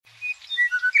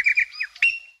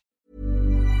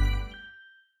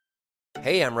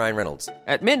Hey, I'm Ryan Reynolds.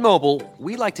 At Mint Mobile,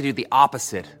 we like to do the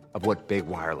opposite of what Big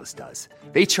Wireless does.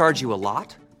 They charge you a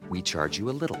lot, we charge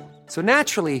you a little. So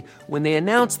naturally, when they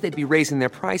announced they'd be raising their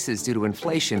prices due to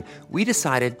inflation, we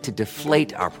decided to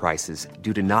deflate our prices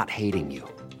due to not hating you.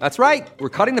 That's right. We're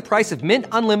cutting the price of Mint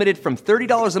Unlimited from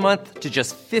 $30 a month to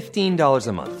just $15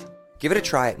 a month. Give it a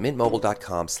try at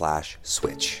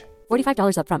mintmobile.com/switch.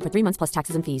 $45 up front for 3 months plus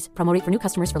taxes and fees. Promo rate for new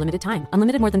customers for limited time.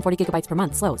 Unlimited more than 40 gigabytes per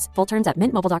month. Slows full terms at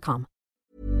mintmobile.com.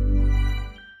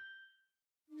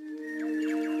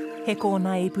 He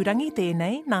kōna I purangi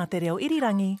tēnei nā te reo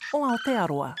irirangi o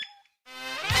Aotearoa.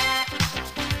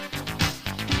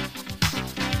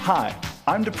 Hi,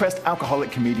 I'm depressed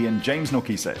alcoholic comedian James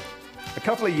Nokise. A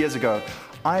couple of years ago,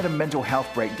 I had a mental health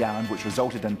breakdown which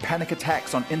resulted in panic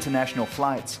attacks on international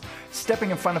flights,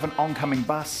 stepping in front of an oncoming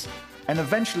bus, and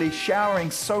eventually showering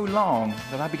so long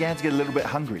that I began to get a little bit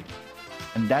hungry.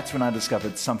 And that's when I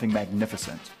discovered something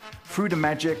magnificent. Through the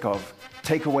magic of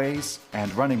takeaways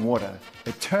and running water,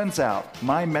 it turns out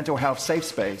my mental health safe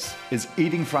space is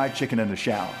eating fried chicken in the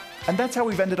shower. And that's how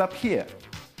we've ended up here,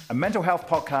 a mental health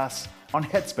podcast on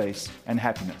headspace and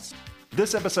happiness.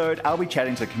 This episode, I'll be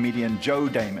chatting to comedian Joe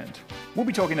Damond. We'll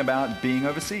be talking about being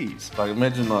overseas. Like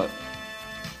imagine like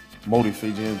Māori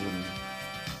Fijians in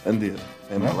India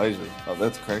and Malaysia. Oh,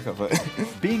 that's crack up.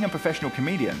 Being a professional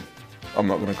comedian. I'm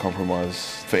not going to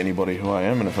compromise for anybody who I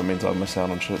am, and if it means I miss out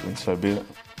on shit, then so be it.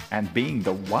 And being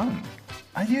the one.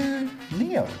 Are you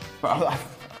Neo?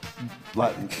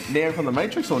 Like Neo from the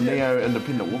Matrix or Neo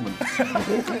independent woman?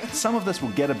 Some of this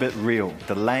will get a bit real.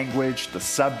 The language, the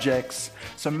subjects.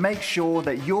 So make sure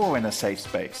that you're in a safe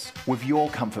space with your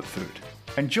comfort food.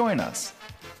 And join us,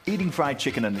 eating fried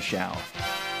chicken in the shower.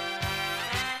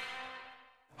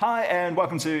 Hi, and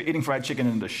welcome to Eating Fried Chicken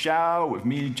in the Shower with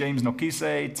me, James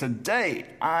Nokise. Today,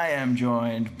 I am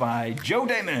joined by Joe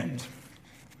Damond.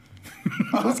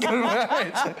 I was going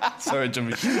to Sorry,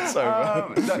 Jimmy.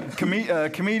 Sorry, bro.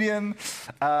 Comedian,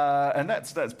 and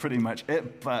that's pretty much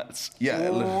it. But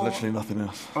literally nothing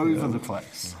else. Over the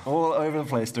place, all over the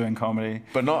place doing comedy,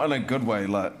 but not in a good way.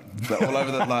 Like all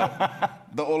over the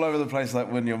all over the place.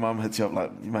 Like when your mum hits you up,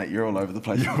 like mate, you're all over the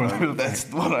place.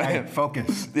 That's what I am.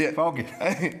 Focus. Yeah, focus.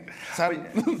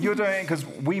 You're doing because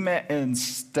we met in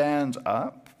stand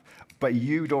up. But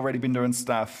you'd already been doing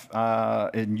stuff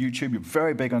in YouTube. You're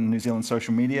very big on New Zealand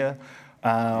social media.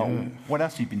 What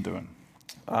else have you been doing?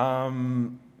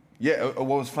 What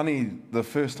was funny, the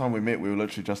first time we met, we were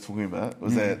literally just talking about,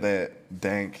 was that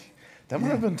dank. That might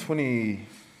have been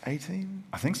 2018?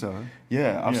 I think so.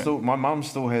 Yeah, my mum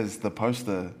still has the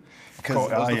poster.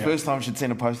 Because it was the first time she'd seen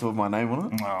a poster with my name on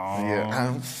it. Oh.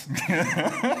 Yeah.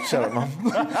 Shut up, Mum.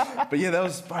 But yeah, that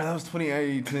was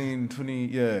 2018,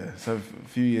 so a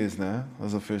few years now. That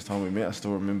was the first time we met. I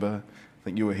still remember. I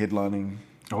think you were headlining.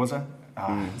 Oh, was I?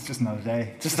 It's just another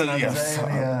day. Just another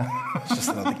day. It's just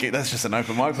another gig. That's just an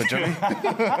open mic for Jimmy.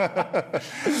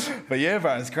 But yeah,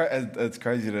 bro, it's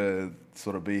crazy to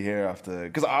sort of be here after.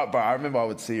 Because I remember I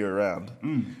would see you around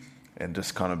and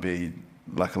just kind of be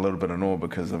like a little bit in awe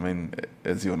because, I mean,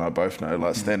 as you and I both know,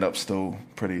 like stand-up's still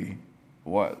pretty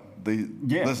these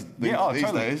days. I mean,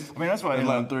 that's why.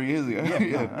 Like 3 years ago.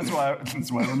 Yeah. That's why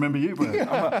I remember you, bro.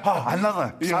 I'm like,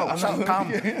 another.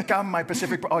 Come, my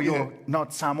Pacific. Oh, you're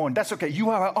not Samoan. That's okay. You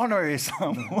are an honorary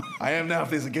Samoan. I am now if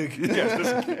there's a gig.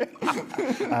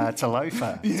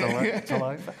 Talofa.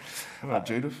 Talofa. How about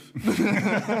Judith?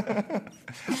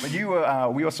 But you were,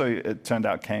 we also, it turned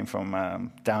out, came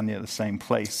from down near the same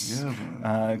place.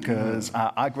 Because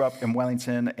I grew up in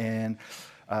Wellington and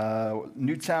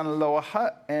Newtown, Lower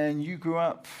Hutt, and you grew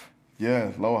up...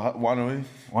 Yeah, Lower Hutt, Wainui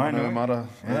Mara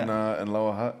in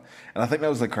Lower Hutt. And I think that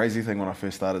was the crazy thing when I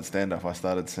first started stand-up. I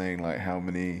started seeing like how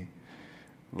many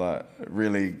like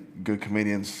really good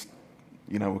comedians,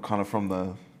 you know, were kind of from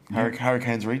the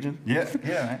Hurricanes region. Yeah,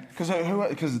 man. Because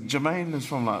Jermaine is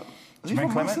from like...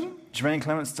 Jermaine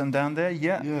Clementston down there,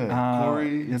 yeah.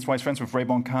 Corey. That's why he's friends with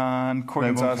Raybon Khan,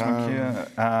 Corey Zarsman,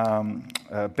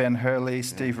 Ben Hurley,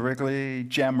 Steve Wrigley,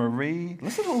 Jan Marie.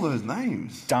 Listen to all those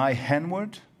names. Di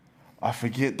Henwood. I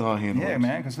forget Di Henwood. Yeah,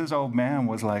 man, because his old man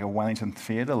was like a Wellington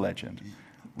theatre legend.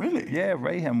 Really? Yeah,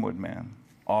 Ray Henwood, man.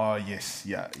 Oh, yes,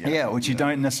 yeah. Yeah, which you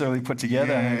don't necessarily put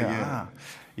together.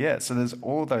 Yeah, so there's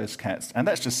all those cats, and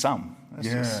that's just some. That's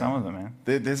just some of them, man.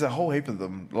 There's a whole heap of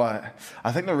them. Like,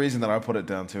 I think the reason that I put it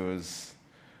down to is,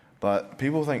 like,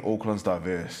 people think Auckland's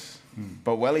diverse,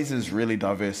 but Wellies is really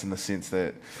diverse in the sense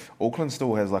that Auckland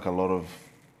still has like a lot of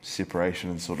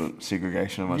separation and sort of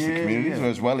segregation amongst the communities,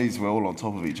 whereas Wellies, we're all on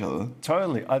top of each other.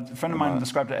 Totally. A friend of mine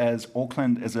described it as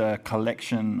Auckland is a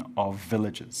collection of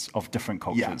villages of different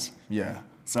cultures. Yeah.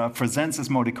 So it presents as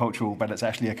multicultural, but it's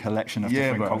actually a collection of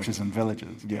different cultures and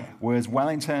villages. Yeah. Whereas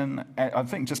Wellington, I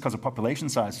think just because of population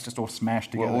size, it's just all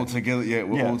smashed together. We're all together,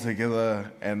 we're all together,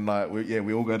 and like,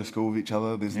 we all go to school with each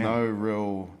other. There's no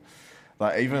real,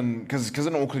 like, even, because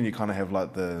in Auckland you kind of have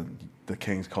like the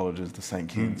King's colleges, the St.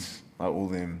 Kitts, like all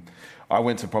them. I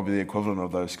went to probably the equivalent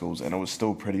of those schools, and it was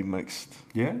still pretty mixed.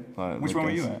 Yeah? Like, Which one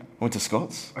were you at? I went to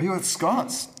Scots. Oh, you were at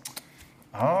Scots?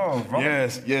 Oh, right.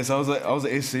 Yes, I was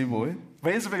an SC boy.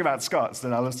 But here's the thing about Scots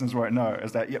that our listeners won't know,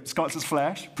 is that, Scots is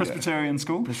Flash, Presbyterian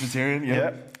school. Presbyterian,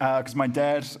 yeah. Because my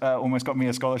dad almost got me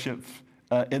a scholarship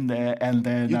in there, and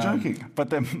then... You're joking? But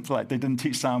then, like, they didn't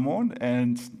teach Samoan,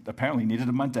 and apparently neither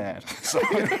did my dad. So,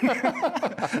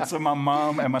 so my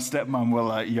mom and my stepmom were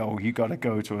like, yo, you got to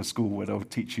go to a school where they'll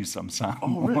teach you some Samoan.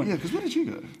 Oh, really? Yeah, because where did you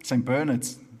go? St.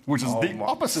 Bernard's, which is the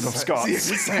opposite of Scots.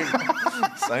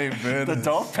 St. Bernard's. The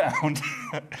dog pound.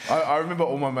 I remember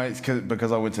all my mates,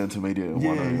 because I went to intermediate,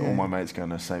 all my mates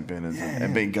going to St. Bernard's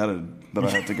and being gutted that I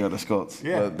had to go to Scots.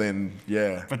 But then,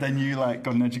 But then you like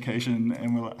got an education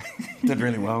and were like... did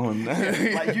really well. And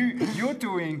like you're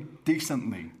doing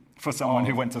decently for someone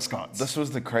who went to Scots. This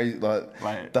was the crazy,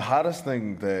 like the hardest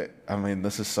thing that, I mean,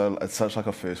 it's such like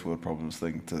a first world problems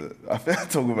thing to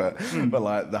talk about. But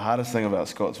like the hardest thing about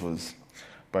Scots was,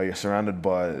 bro, you're surrounded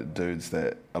by dudes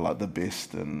that are like the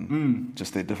best in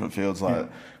just their different fields. Like,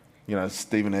 you know,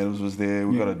 Stephen Adams was there.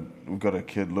 We've got a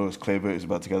kid, Lewis Clareburt, who's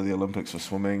about to go to the Olympics for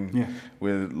swimming. Yeah.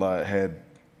 We like had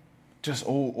just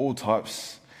all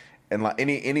types, and like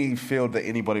any field that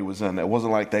anybody was in, it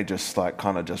wasn't like they just like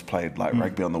kind of just played like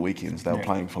rugby on the weekends. They were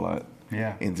playing for like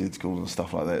NZ schools and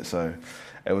stuff like that. So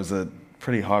it was a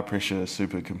pretty high pressure,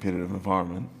 super competitive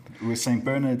environment. With St.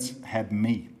 Bernard's had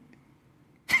me.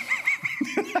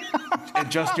 And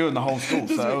just you and the whole school.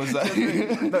 So it was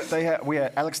we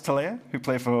had Alex Talea, who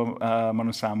played for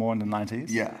Manu Samoa in the 90s.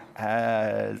 Yeah.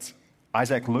 Had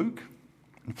Isaac Luke,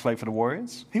 who played for the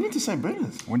Warriors. He went to St.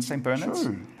 Bernard's. Went to St. Bernard's.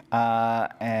 True.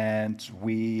 And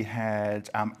we had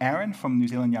Aaron from New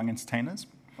Zealand Young Entertainers.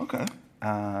 Okay.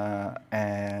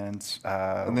 And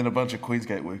then a bunch of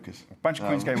Queensgate workers. A bunch of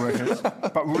Queensgate workers,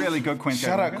 but really good Queensgate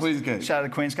Shout workers. out Queensgate. Shout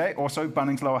out Queensgate. Also,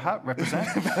 Bunnings Lower Hutt, represent.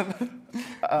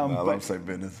 I love St.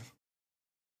 Bernard's.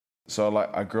 So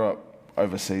like I grew up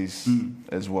overseas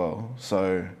as well.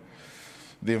 So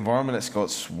the environment at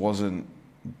Scots wasn't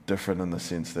different in the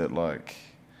sense that like,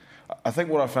 I think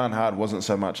what I found hard wasn't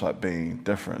so much like being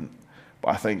different, but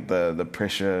I think the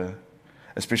pressure,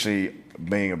 especially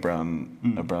being a brown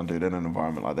dude in an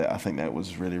environment like that, I think that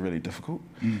was really, really difficult.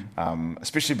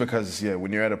 Especially because,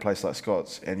 when you're at a place like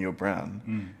Scots and you're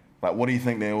brown, like what do you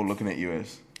think they're all looking at you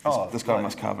as? This guy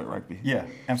must carve at rugby. Yeah,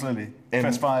 absolutely.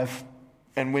 First five.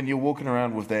 And when you're walking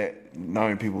around with that,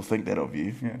 knowing people think that of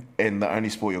you, and the only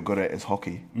sport you're good at is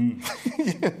hockey.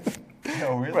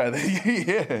 Oh, really? Right,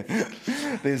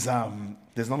 there's not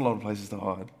a lot of places to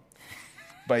hide.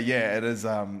 But yeah, it is.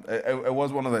 It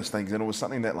was one of those things, and it was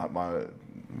something that like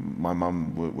my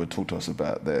mum would talk to us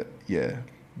about. That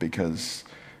because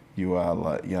you are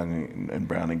like young and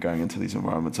brown and going into these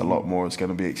environments, a lot more is going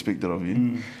to be expected of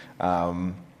you.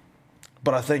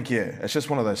 But I think it's just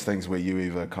one of those things where you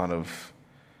either kind of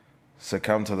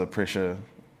succumb to the pressure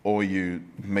or you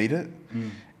meet it.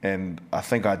 And I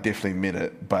think I definitely met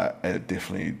it, but it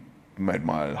definitely made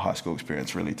my high school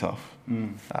experience really tough.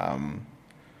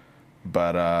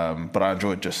 But I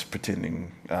enjoyed just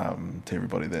pretending to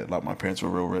everybody that like my parents were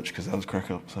real rich because that was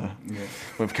crack up. So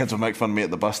when kids would make fun of me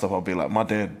at the bus stop, I'll be like,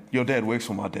 your dad works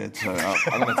for my dad, so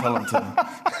I'm going to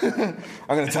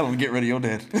tell him to get rid of your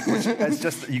dad. It's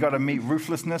just you got to meet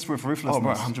ruthlessness with ruthlessness. Oh,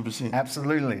 bro, 100%.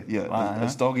 Absolutely. Yeah,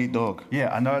 it's dog eat dog.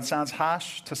 Yeah, I know it sounds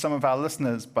harsh to some of our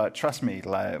listeners, but trust me,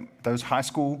 like those high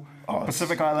school,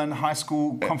 Pacific Island high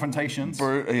school confrontations.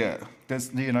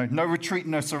 There's no retreat,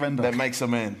 no surrender. That makes a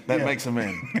man. Makes a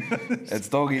man. It's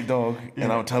dog eat dog,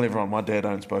 and I'll tell everyone my dad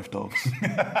owns both dogs.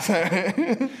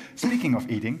 Speaking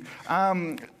of eating,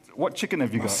 what chicken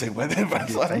have you got?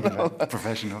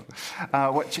 Professional.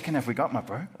 What chicken have we got, my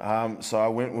bro? So I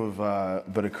went with a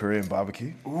bit of Korean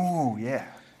barbecue. Ooh, yeah.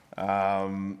 There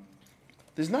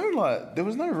was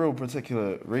no real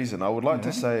particular reason. I would like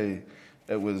to say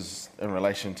it was in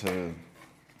relation to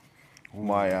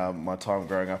my time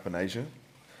growing up in Asia,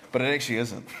 but it actually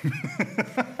isn't.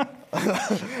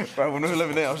 Bro, when we were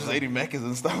living there, I was just eating Maccas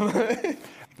and stuff.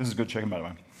 This is good chicken, by the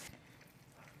way.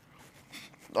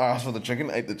 I asked for the chicken,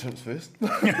 ate the chips first.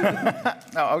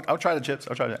 No, I'll try the chips.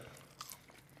 I'll try that.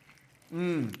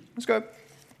 It's good.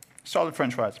 Solid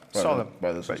French fries. Solid.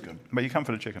 This is good. But you come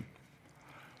for the chicken.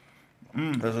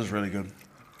 This is really good.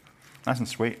 Nice and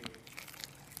sweet.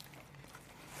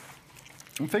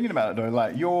 I'm thinking about it though,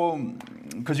 like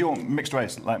because you're mixed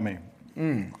race like me,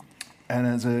 and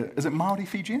is it Maori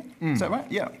Fijian? Is that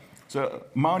right? Yeah. So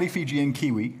Maori Fijian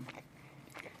Kiwi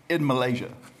in Malaysia.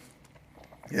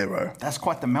 Yeah, bro. That's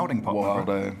quite the melting pot. Wild,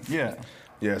 bro. eh? Yeah.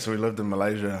 Yeah, so we lived in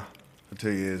Malaysia for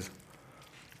 2 years.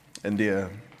 India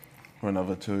for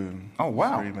another 2, Oh,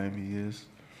 wow. 3 maybe years.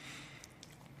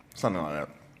 Something like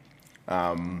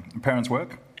that. Parents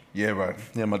work? Yeah, bro.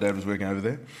 Yeah, my dad was working over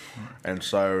there. And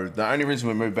so the only reason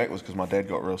we moved back was because my dad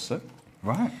got real sick.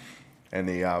 Right. And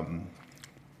he,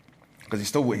 because he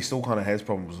still kind of has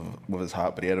problems with his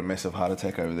heart, but he had a massive heart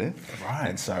attack over there. Right.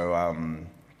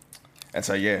 And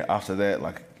so yeah, after that,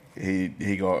 like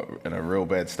he got in a real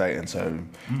bad state, and so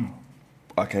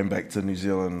I came back to New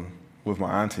Zealand with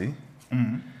my auntie,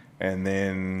 and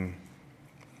then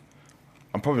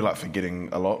I'm probably like forgetting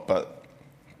a lot, but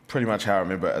pretty much how I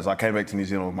remember it is I came back to New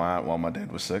Zealand with my aunt while my dad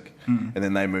was sick, and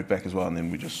then they moved back as well, and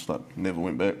then we just like never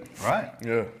went back. Right.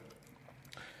 Yeah.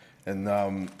 And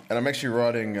I'm actually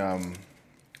writing. I'm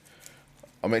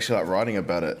actually like writing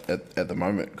about it at the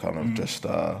moment, kind of just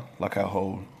like our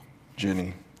whole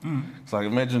journey. It's like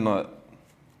imagine like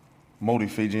Māori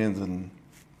Fijians in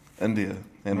India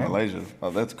and Malaysia. Oh,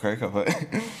 that's crack up.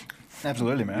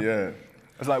 Absolutely, man. Yeah.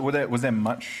 It's like, was there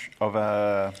much of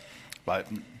a, like,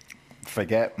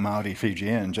 forget Māori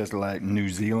Fijian, just like New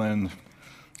Zealand,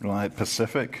 like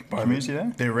Pacific community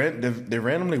there? There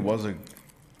randomly was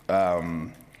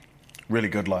a really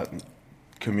good like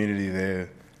community there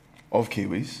of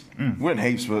Kiwis. We weren't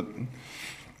heaps, but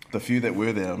the few that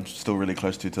were there I'm still really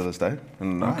close to this day,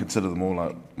 and I consider them all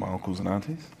like my uncles and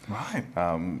aunties. Right.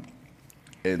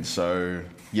 And so,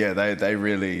 yeah, they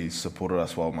really supported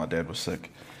us while my dad was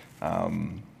sick,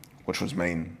 which was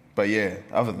mean. But yeah,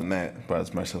 other than that, but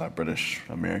it's mostly like British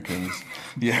Americans.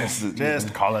 Yes,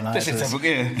 Just colonisers.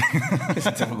 Just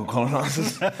a typical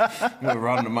colonisers. We're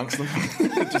riding amongst them,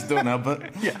 just doing our bit.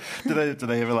 Yeah. Did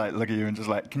they ever like look at you and just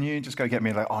like, can you just go get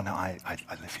me? Like, oh no, I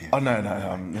live here. Oh no.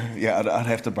 Yeah, I'd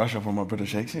have to brush up on my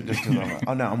British accent just because I'm like,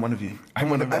 oh no, I'm one of you. I'm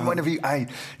one of you.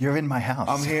 You're in my house.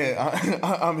 I'm here.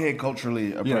 I'm here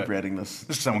culturally appropriating this.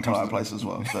 Someone comes to the place as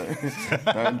well. So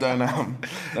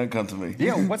don't come to me.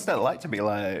 Yeah. What's that like to be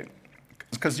like?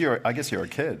 Because I guess you're a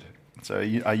kid. So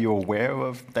are you aware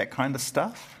of that kind of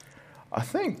stuff? I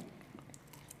think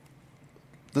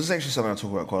this is actually something I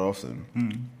talk about quite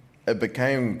often. It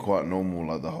became quite normal,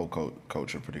 like the whole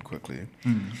culture, pretty quickly.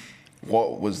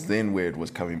 What was then weird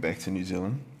was coming back to New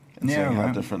Zealand and seeing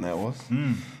how different that was.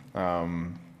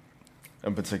 In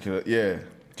particular, yeah.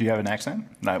 Do you have an accent?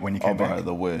 Like when you came back?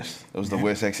 The worst. It was the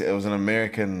worst accent. It was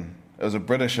it was a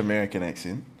British American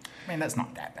accent. I mean, that's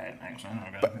not that bad an accent.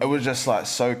 But it was just like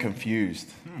so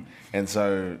confused. And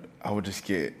so I would just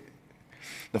get...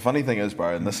 The funny thing is,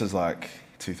 bro, and this is like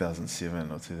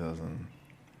 2007 or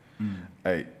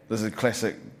 2008. This is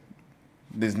classic.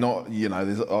 There's not,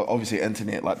 there's obviously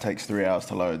internet like takes 3 hours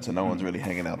to load, so no one's really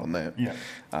hanging out on that. Yeah.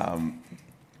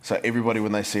 So everybody,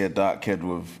 when they see a dark kid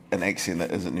with an accent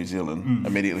that isn't New Zealand,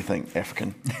 immediately think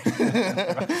African.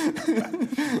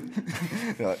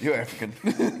 Like, you're African.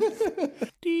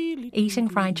 Eating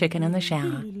fried chicken in the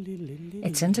shower.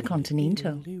 It's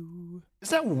intercontinental. Is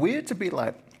that weird to be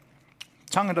like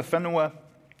tangata whenua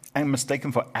and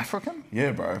mistaken for African?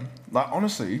 Yeah, bro. Like,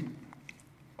 honestly,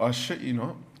 I shit you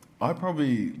not, I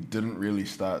probably didn't really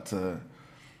start to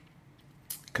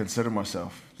consider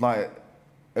myself. Like,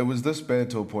 it was this bad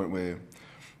to a point where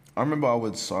I remember I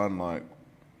would sign like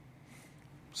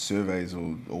surveys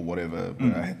or whatever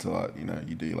where I had to like,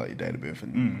 you do like your date of birth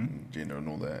and gender and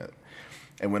all that.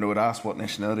 And when it would ask what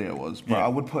nationality I was, I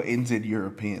would put NZ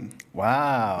European.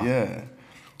 Wow. Yeah.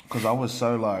 Because I was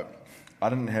so like, I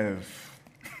didn't have...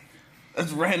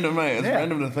 It's random, mate. It's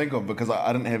random to think of because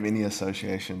I didn't have any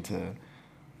association to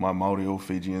my Māori or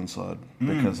Fijian side.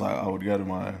 Because like, I would go to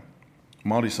my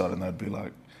Māori side and they'd be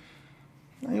like,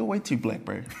 no, you're way too black,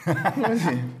 bro.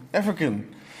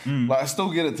 African. Like, I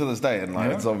still get it to this day. And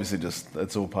like, it's obviously just,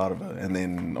 it's all part of it. And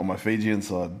then on my Fijian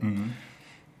side,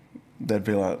 they'd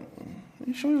be like, are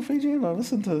you sure you're Fijian? Like,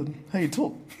 listen to how you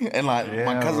talk. And like,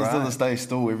 my cousins to this day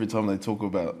still, every time they talk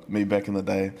about me back in the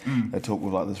day, they talk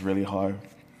with like this really high,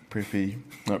 preppy,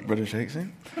 like, British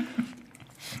accent.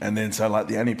 And then so like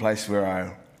the only place where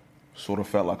I sort of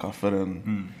felt like I fit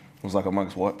in was like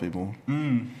amongst white people.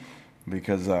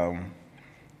 Because I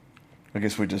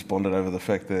guess we just bonded over the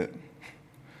fact that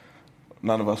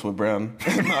none of us were brown.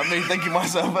 Not me thinking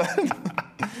myself.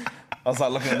 I was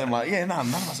like looking at them like, none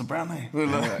of us are brown,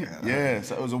 eh?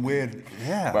 So it was a weird,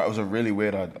 but it was a really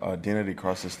weird identity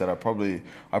crisis that I probably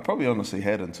honestly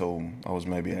had until I was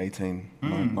maybe 18,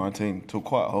 19, till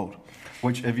quite old.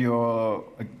 Which, if you're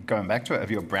going back to it, if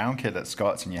you're a brown kid at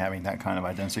Scots and you're having that kind of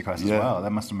identity crisis as well,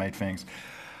 that must have made things,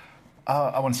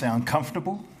 I want to say,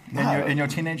 uncomfortable in your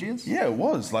teenage years. Yeah, it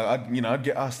was. Like, I'd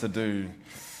get asked to do.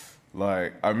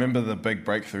 Like, I remember the big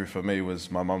breakthrough for me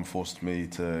was my mum forced me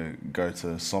to go to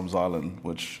Soms Island,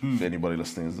 which, for anybody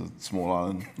listening, is a small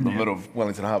island in the middle of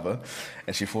Wellington Harbour,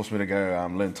 and she forced me to go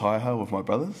learn taiha with my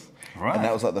brothers. Right. And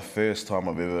that was like the first time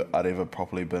I'd ever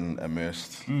properly been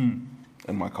immersed in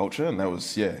my culture, and that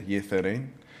was, year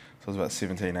 13. So I was about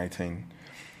 17, 18.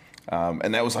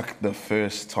 And that was like the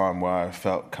first time where I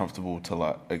felt comfortable to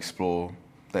like explore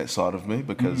that side of me,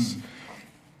 because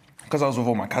I was with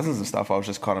all my cousins and stuff, I was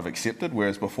just kind of accepted.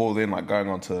 Whereas before then, like going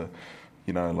onto,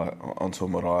 onto a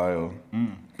marae or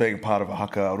being part of a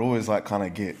haka, I'd always like kind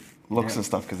of get looks and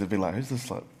stuff, because they'd be like, who's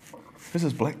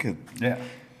this black kid? Yeah.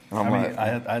 And I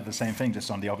had the same thing,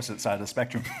 just on the opposite side of the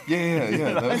spectrum. Yeah.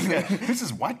 Who's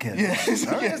this white kid?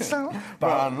 But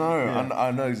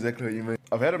I know exactly what you mean.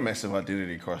 I've had a massive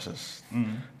identity crisis, I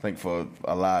think, for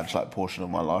a large portion of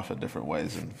my life in different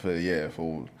ways. And for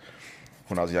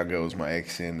when I was younger, it was my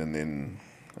accent, and then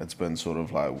it's been sort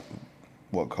of like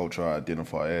what culture I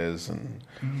identify as. And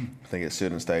I think at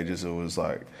certain stages, it was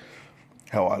like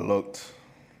how I looked.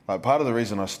 Like, part of the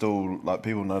reason I still, like,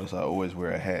 people notice I always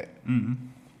wear a hat.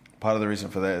 Part of the reason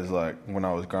for that is, like, when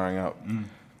I was growing up,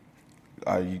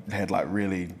 I had like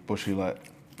really bushy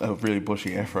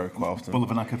afro quite often. Full of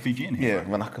Vanaka Fijian here. Yeah,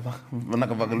 Vanaka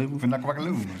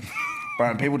Vakalubu.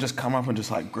 And people just come up and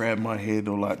just like grab my head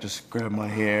or like just grab my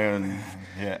hair and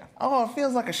it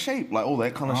feels like a sheep, like all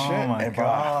that kind of shit. Oh my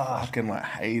God. I fucking like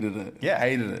hated it. Yeah.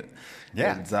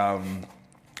 And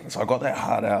so I got that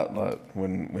heart out like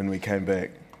when we came back.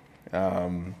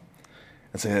 And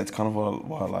so that's kind of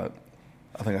why like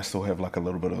I think I still have like a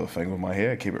little bit of a thing with my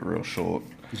hair. I keep it real short.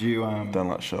 Did you don't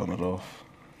like showing it off.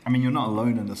 I mean, you're not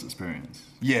alone in this experience.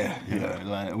 Yeah.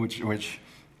 Like, which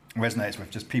resonates with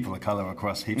just people of colour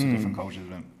across heaps of different cultures.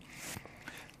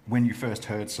 When you first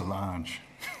heard Solange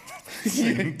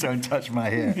sing "Don't Touch My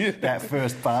Hair," that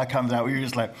first bar comes out where you're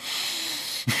just like,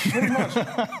 pretty much.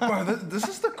 Bro, this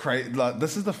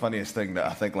is the funniest thing that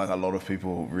I think like a lot of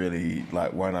people really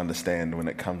like won't understand when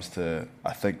it comes to,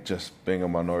 I think, just being a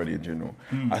minority in general.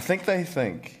 I think they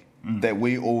think that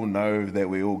we all know that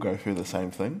we all go through the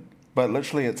same thing, but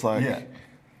literally it's like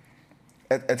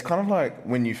it's kind of like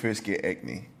when you first get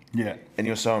acne. Yeah. And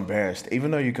you're so embarrassed,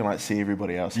 even though you can like see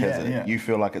everybody else has it, you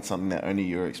feel like it's something that only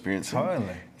you're experiencing.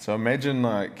 Totally. So imagine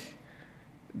like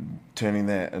turning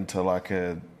that into like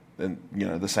the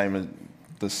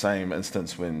same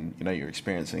instance when you're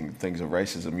experiencing things of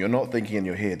racism. You're not thinking in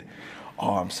your head,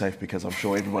 oh, I'm safe because I'm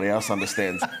sure everybody else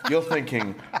understands. You're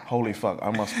thinking, holy fuck,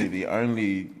 I must be the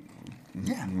only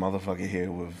motherfucker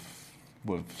here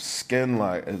with skin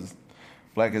like as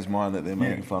black as mine that they're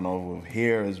making fun of, with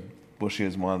hair as bushy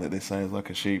as mine that they're saying is like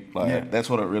a sheep. Like that's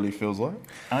what it really feels like.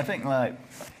 And I think like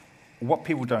what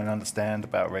people don't understand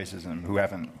about racism, who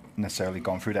haven't necessarily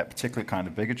gone through that particular kind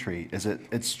of bigotry, is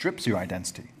it strips your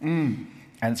identity. And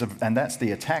that's the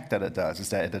attack that it does, is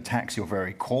that it attacks your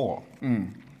very core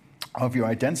of your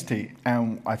identity.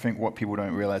 And I think what people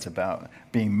don't realize about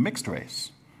being mixed race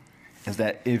is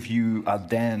that if you are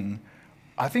then,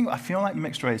 I feel like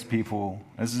mixed race people,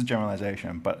 this is a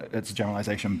generalization, but it's a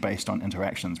generalization based on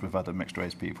interactions with other mixed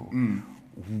race people.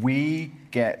 We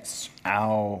get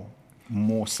our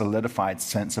more solidified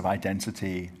sense of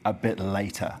identity a bit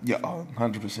later. Yeah,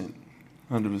 100%.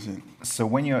 100%. So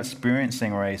when you're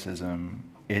experiencing racism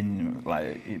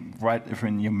right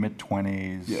in your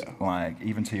mid-20s, like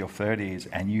even to your 30s,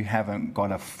 and you haven't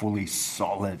got a fully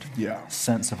solid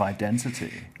sense of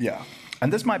identity. Yeah.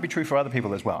 And this might be true for other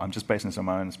people as well. I'm just basing this on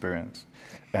my own experience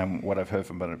and what I've heard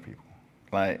from other people.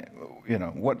 Like,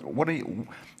 what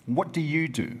do you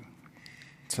do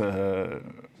to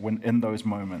when in those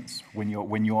moments when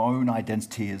your own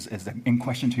identity is in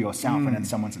question to yourself and then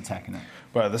someone's attacking it?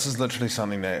 Bro, this is literally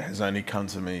something that has only come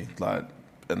to me like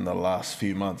in the last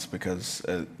few months, because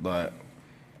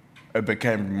it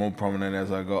became more prominent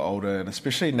as I got older, and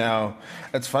especially now.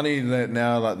 It's funny that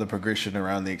now like the progression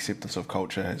around the acceptance of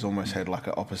culture has almost had like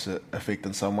an opposite effect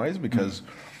in some ways, because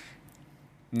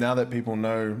now that people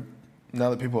are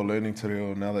learning te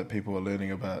reo, now that people are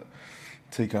learning about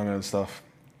tikanga and stuff,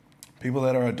 people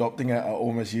that are adopting it are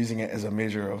almost using it as a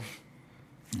measure of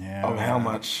how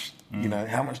much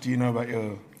how much do you know about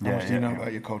your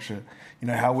about your culture,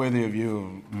 how worthy of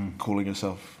you of calling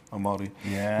yourself a Māori.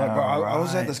 I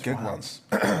was at this gig once.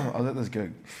 I was at this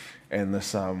gig, and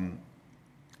this and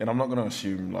I'm not going to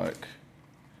assume like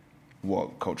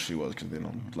what culture she was, because then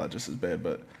I'm like just as bad.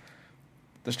 But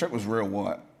this chick was real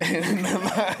white, and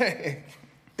like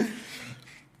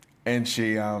and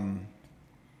she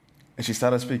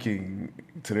started speaking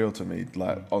te reo to me,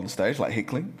 like on stage, like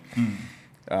heckling,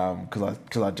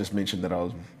 because I just mentioned that I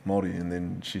was Māori, and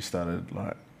then she started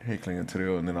like heckling in te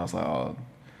reo, and then I was like, oh,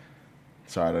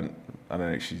 sorry, I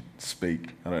don't actually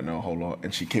speak, I don't know a whole lot,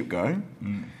 and she kept going,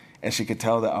 and she could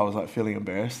tell that I was like feeling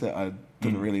embarrassed that I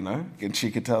didn't really know, and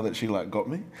she could tell that she like got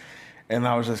me, and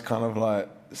I was just kind of like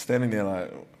standing there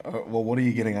like, well, what are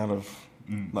you getting out of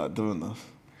like doing this?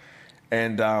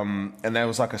 And that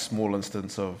was like a small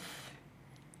instance of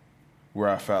where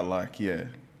I felt like, yeah,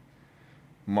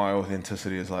 my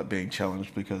authenticity is like being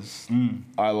challenged because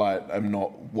I like am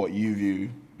not what you view,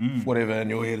 whatever in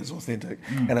your head is authentic,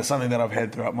 and it's something that I've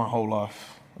had throughout my whole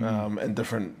life in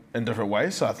different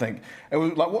ways. So I think it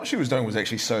was like what she was doing was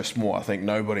actually so small. I think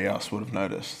nobody else would have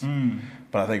noticed,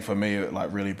 but I think for me it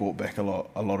like really brought back a lot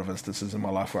of instances in my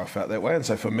life where I felt that way. And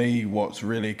so for me, what's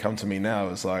really come to me now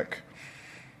is like,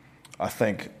 I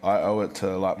think I owe it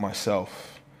to like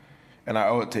myself, and I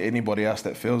owe it to anybody else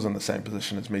that feels in the same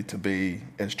position as me to be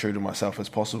as true to myself as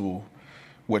possible,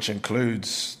 which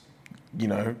includes,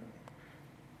 how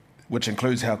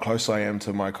close I am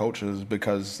to my cultures,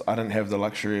 because I didn't have the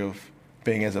luxury of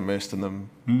being as immersed in them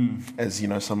as,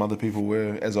 some other people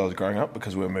were as I was growing up,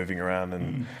 because we were moving around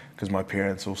and because my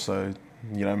parents also,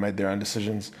 made their own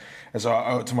decisions. And so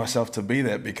I owe it to myself to be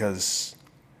that, because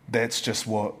that's just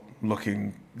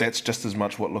as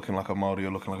much what looking like a Māori or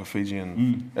looking like a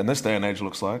Fijian in this day and age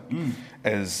looks like,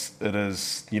 as it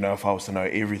is, if I was to know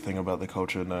everything about the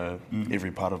culture, know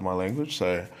every part of my language.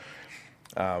 So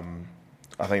I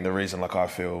think the reason like I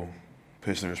feel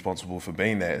personally responsible for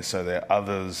being that is so that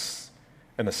others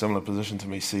in a similar position to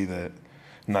me see that,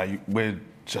 no, we're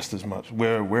just as much,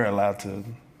 we're allowed to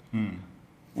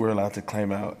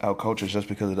claim our cultures just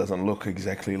because it doesn't look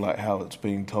exactly like how it's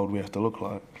being told we have to look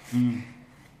like.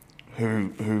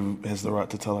 Who has the right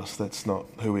to tell us that's not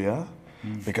who we are?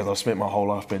 Because I've spent my whole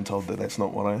life being told that that's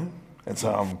not what I am, and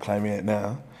so I'm claiming it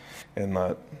now, and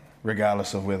like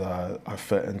regardless of whether I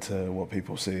fit into what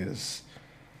people see as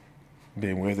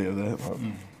being worthy of that, like,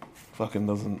 fucking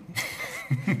doesn't.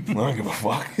 I don't give a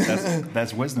fuck.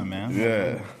 That's wisdom, man.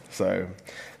 Yeah. So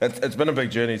it's been a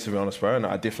big journey, to be honest, bro, and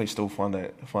I definitely still find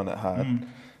it hard,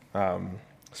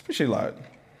 especially like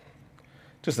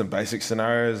just in basic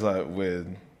scenarios, like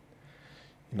with.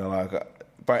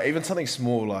 But even something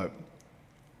small, like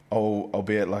I'll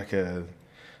be at like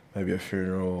maybe a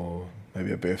funeral or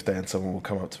maybe a birthday, and someone will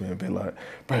come up to me and be like,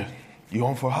 bro, you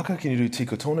on for a haka? Can you do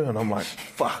tika tonu? And I'm like,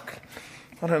 fuck,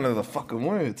 I don't know the fucking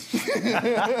words.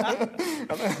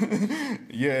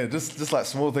 Yeah, just like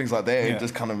small things like that, it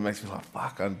just kind of makes me like,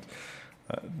 fuck,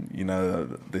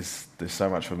 there's so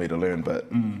much for me to learn, but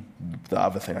the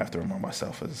other thing I have to remind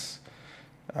myself is,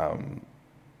 I'm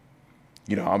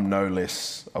no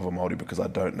less of a Māori because I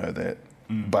don't know that,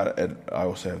 but I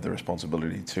also have the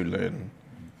responsibility to learn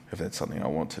if that's something I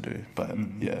want to do. But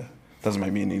it doesn't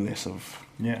make me any less of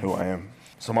who I am.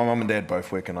 So my mum and dad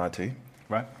both work in IT.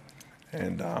 Right.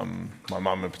 And my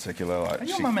mum in particular, like... Are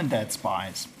your mum and dad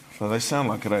spies? So they sound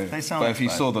like it, eh? They sound but like if you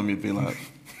spies. saw them, you'd be like...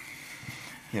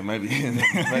 Yeah, maybe...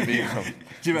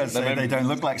 You about to say they don't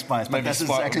look like spies, but that's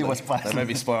exactly what spies They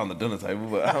maybe spy on the dinner table,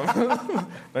 but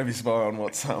maybe spy on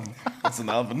what's in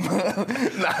the oven.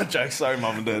 Nah, joke. Sorry,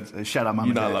 mum and dad. Shut up, mum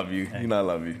and dad. I love you. You know I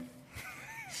love you.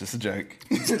 It's just a joke.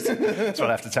 That's what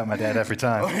I have to tell my dad every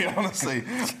time. Honestly,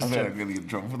 I think I'm going to get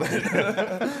drunk for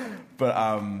that. But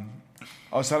I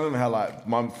was telling him how, like,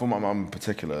 for my mum in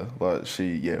particular, like,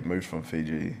 she, moved from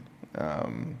Fiji, like,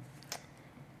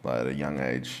 at a young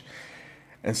age.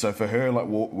 And so for her, like,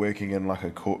 working in, like,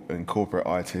 in corporate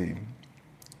IT,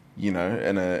 in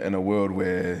a world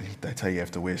where they tell you have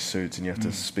to wear suits and you have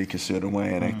to speak a certain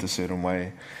way and act a certain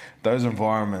way, those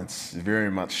environments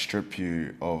very much strip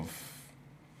you of,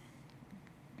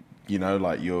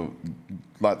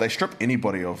 they strip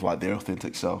anybody of, like, their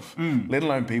authentic self, let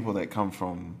alone people that come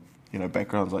from,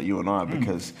 backgrounds like you and I,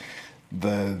 because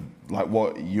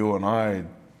what you and I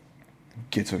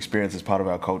get to experience as part of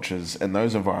our cultures in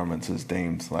those environments is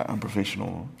deemed like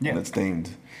unprofessional, and it's deemed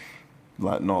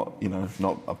like not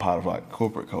a part of like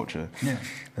corporate culture.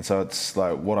 And so it's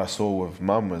like what I saw with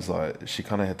mum was like she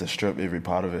kind of had to strip every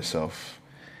part of herself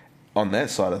on that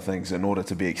side of things in order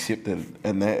to be accepted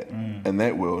in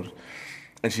that world,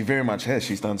 and she very much has.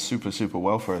 She's done super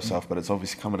well for herself, but it's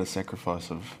obviously come at a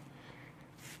sacrifice of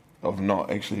not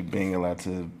actually being allowed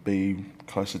to be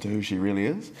closer to who she really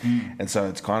is. And so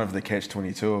it's kind of the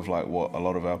catch-22 of like what a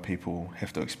lot of our people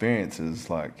have to experience is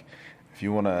like,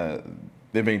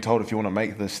 they're being told if you want to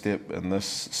make this step in this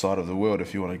side of the world,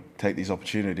 if you want to take these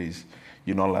opportunities,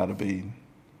 you're not allowed to be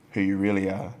who you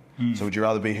really are. So would you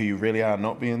rather be who you really are and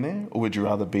not be in there, or would you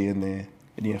rather be in there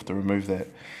and you have to remove that?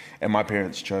 And my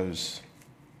parents chose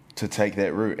to take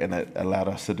that route, and it allowed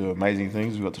us to do amazing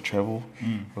things. We got to travel.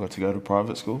 We got to go to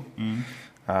private school.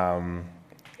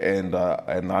 And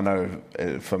I know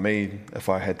for me, if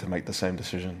I had to make the same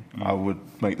decision, I would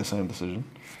make the same decision.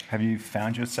 Have you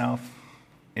found yourself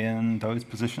in those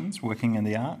positions, working in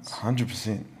the arts?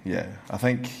 100%, yeah. I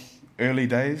think early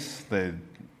days,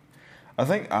 I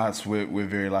think arts, we're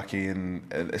very lucky, and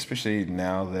especially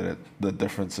now that the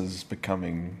difference is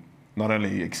becoming not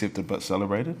only accepted but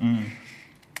celebrated.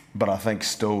 But I think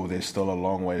there's still a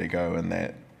long way to go in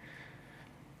that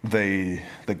the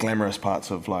glamorous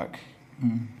parts of like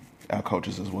our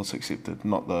cultures is what's accepted,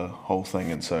 not the whole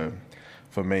thing. And so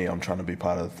for me, I'm trying to be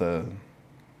part of the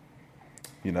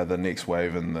next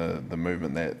wave and the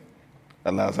movement that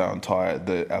allows our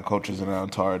cultures in our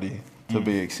entirety to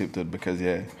be accepted, because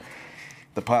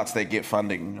the parts that get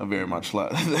funding are very much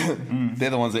like they're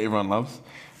the ones that everyone loves.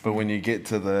 But when you get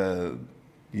to the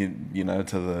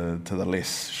to the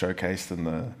less showcased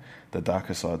and the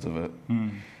darker sides of it,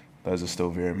 those are still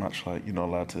very much like you're not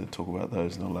allowed to talk about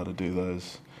those, not allowed to do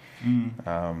those.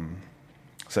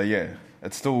 So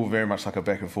it's still very much like a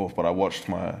back and forth. But I watched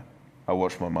my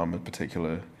mum in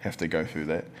particular have to go through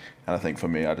that, and I think for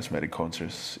me, I just made a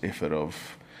conscious effort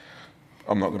of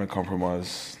I'm not going to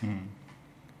compromise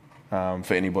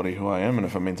for anybody who I am, and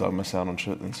if it means I miss out on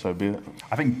shit, then so be it.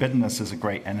 I think bitterness is a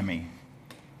great enemy.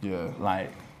 Yeah.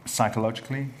 Like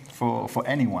psychologically for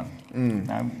anyone.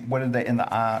 Whether they're in the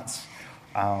arts,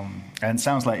 and it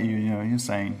sounds like you're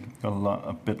saying a lot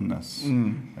of bitterness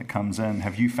that comes in.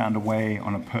 Have you found a way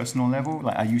on a personal level?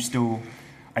 Like, are you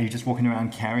just walking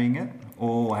around carrying it,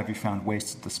 or have you found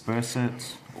ways to disperse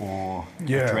it or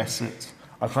address it?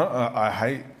 I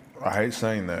hate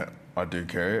saying that I do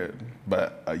carry it,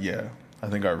 but I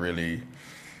think I really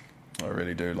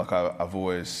do. Like I've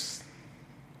always.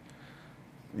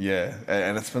 Yeah,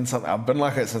 and it's been something, I've been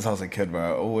like it since I was a kid,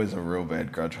 bro. Always a real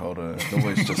bad grudge holder. It's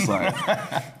always just like,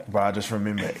 bro, I just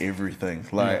remember everything.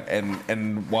 Like,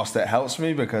 and whilst that helps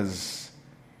me because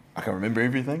I can remember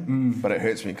everything, but it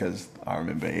hurts me because I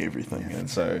remember everything. And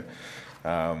so,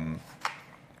 I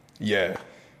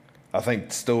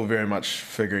think still very much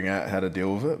figuring out how to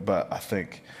deal with it, but I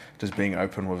think just being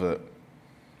open with it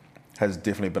has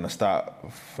definitely been a start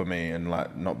for me, and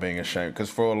like not being ashamed, because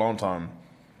for a long time,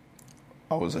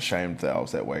 I was ashamed that I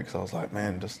was that way, because I was like,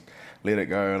 man, just let it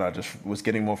go. And I just was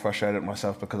getting more frustrated at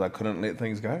myself because I couldn't let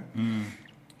things go.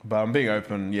 But I'm being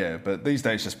open, but these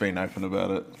days just being open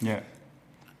about it. Yeah.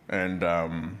 And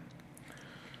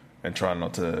trying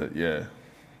not to,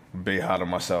 be hard on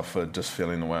myself for just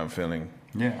feeling the way I'm feeling.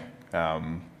 Yeah.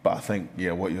 But I think,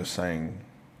 what you're saying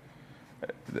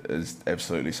is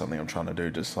absolutely something I'm trying to do,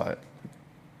 just like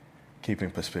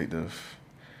keeping perspective.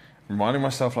 Reminding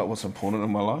myself like what's important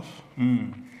in my life.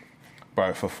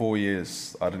 Bro, for 4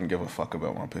 years, I didn't give a fuck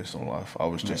about my personal life. I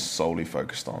was just solely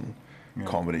focused on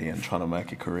comedy and trying to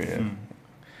make a career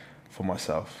for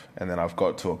myself. And then I've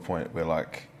got to a point where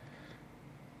like,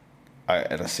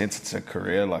 in a sense, it's a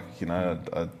career. Like,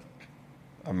 I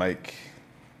make,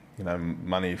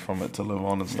 money from it to live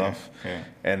on and stuff.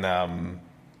 And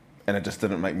it just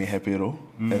didn't make me happy at all.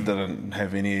 It didn't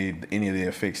have any of the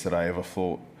effects that I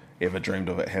ever dreamed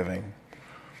of it having.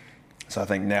 So I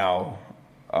think now,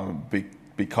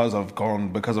 because I've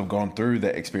gone through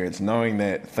that experience, knowing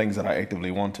that things that I actively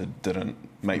wanted didn't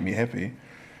make me happy,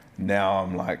 now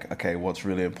I'm like, okay, what's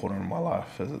really important in my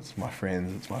life is it's my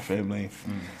friends, it's my family.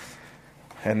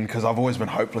 And because I've always been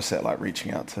hopeless at like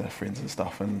reaching out to friends and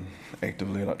stuff, and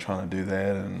actively like trying to do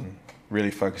that and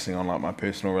really focusing on like my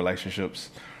personal relationships,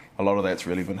 a lot of that's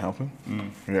really been helping.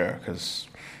 Because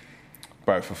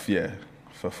bro, for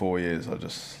 4 years, I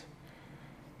just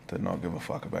did not give a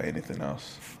fuck about anything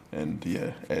else. And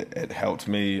it helped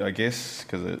me, I guess,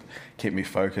 because it kept me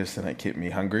focused and it kept me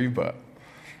hungry. But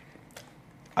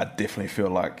I definitely feel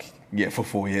like, for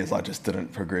 4 years, I just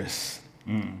didn't progress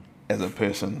as a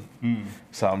person.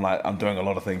 So I'm doing a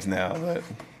lot of things now that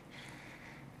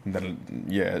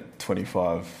at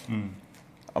 25,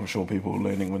 I'm sure people are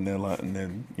learning when they're like in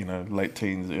their, late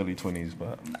teens, early 20s,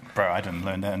 but... Bro, I didn't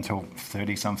learn that until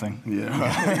 30-something.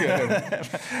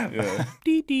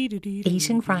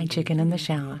 Eating fried chicken in the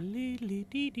shower.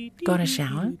 Got a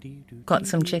shower? Got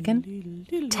some chicken?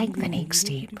 Take the next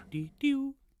step.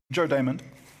 Joe Damon,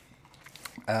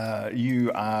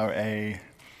 you are a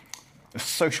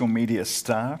social media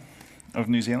star of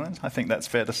New Zealand. I think that's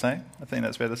fair to say.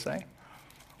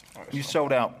 You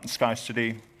sold out Sky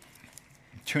City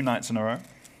 2 nights in a row,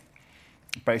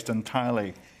 based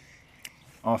entirely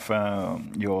off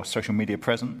your social media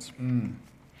presence.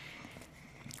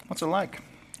 What's it like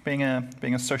being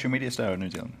a social media star in New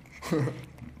Zealand?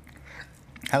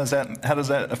 How does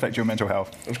that affect your mental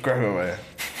health? It's great over here.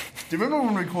 Do you remember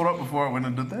when we caught up before I went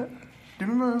and did that? Do you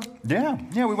remember? Yeah,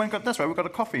 we went and got that's right. We got a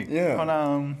coffee.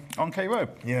 On K Road.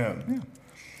 Yeah.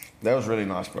 That was really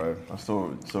nice, bro. I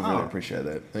still really appreciate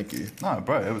that. Thank you. No,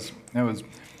 bro, it was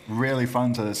really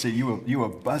fun to see. You were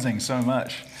buzzing so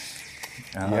much.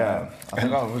 I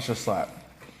think I was just like,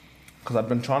 because I've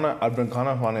been kind of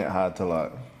finding it hard to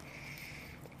like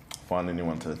find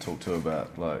anyone to talk to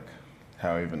about like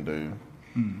how I even do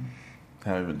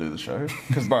the show.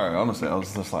 Because bro, honestly, I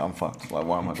was just like, I'm fucked. Like,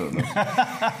 why am I doing this?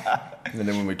 And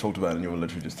then when we talked about it, and you were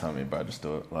literally just telling me, bro, just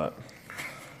do it. Like,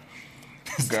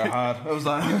 go hard.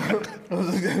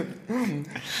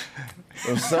 It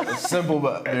was simple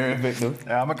but very effective.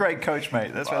 Yeah, I'm a great coach,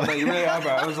 mate. That's what you really are,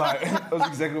 bro. It was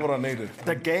exactly what I needed.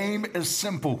 The game is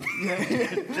simple.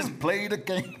 Just play the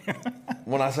game.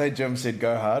 When I say Jim said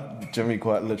go hard, Jimmy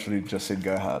quite literally just said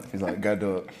go hard. He's like, go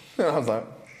do it. And I was like,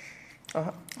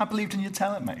 I believed in your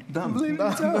talent, mate. I believed in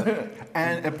your talent.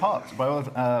 And it popped by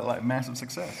like massive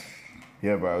success.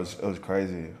 Yeah, bro, it was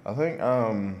crazy. I think,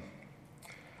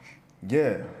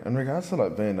 in regards to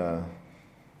like being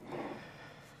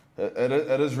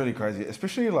it is really crazy,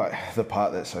 especially like the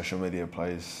part that social media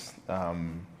plays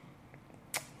in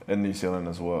New Zealand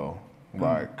as well.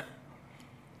 Like,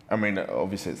 I mean,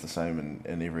 obviously it's the same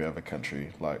in every other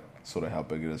country, like sort of how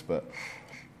big it is, but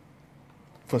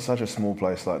for such a small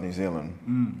place like New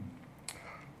Zealand,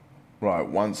 right,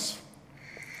 once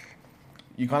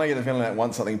you kind of get the feeling that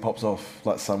once something pops off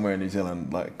like somewhere in New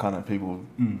Zealand, like kind of people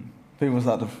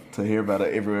start to hear about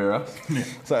it everywhere else. Yeah.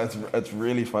 So it's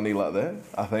really funny like that.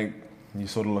 I think you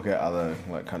sort of look at other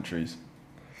like countries,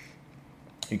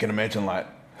 you can imagine like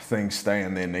things stay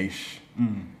in their niche.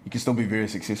 You can still be very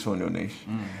successful in your niche,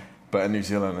 but in New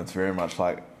Zealand it's very much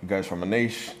like it goes from a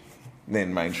niche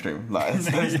then mainstream. Like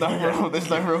there's no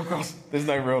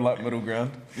real like middle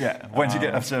ground. Yeah. Once you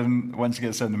get a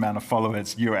certain amount of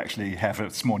followers, you actually have a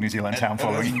small New Zealand town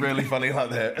following. It's really funny like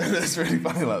that. It's really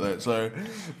funny like that. So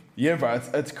yeah, bro,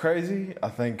 it's crazy. I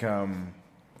think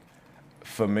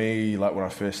for me, like when I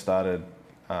first started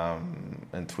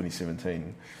in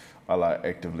 2017, I like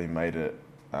actively made it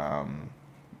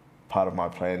part of my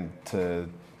plan to,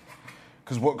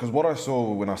 because what I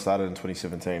saw when I started in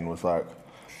 2017 was like,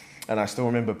 and I still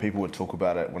remember people would talk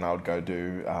about it when I would go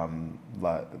do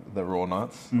like the Raw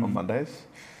nights on Mondays.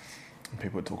 And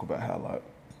people would talk about how like,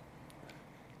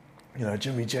 you know,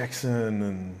 Jimmy Jackson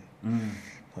and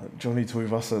like Johnny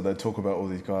Tuivasa, they'd talk about all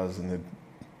these guys and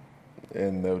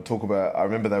they would talk about, I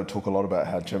remember they would talk a lot about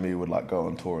how Jimmy would like go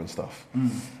on tour and stuff.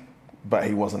 But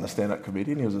he wasn't a stand-up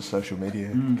comedian, he was a social media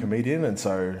comedian. And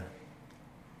so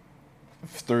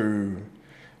through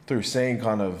seeing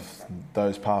kind of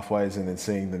those pathways and then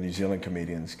seeing the New Zealand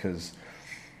comedians, because,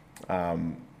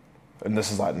 and this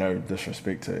is like no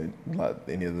disrespect to like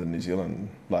any of the New Zealand,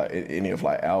 like any of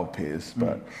like our peers,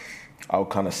 but I would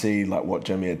kind of see like what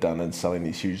Jimmy had done in selling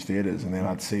these huge theatres, and then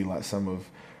I'd see like some of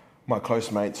my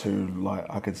close mates who like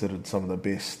I considered some of the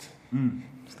best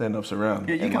stand-ups around.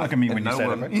 Yeah, you can look at me when you say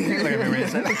that. You can look at me when you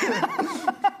say that.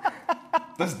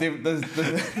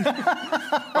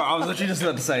 I was actually just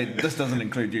about to say this doesn't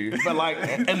include you, but like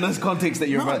in this context that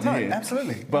you're about to hear,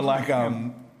 absolutely. But like,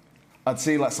 I'd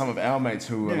see like some of our mates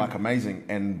who were like amazing,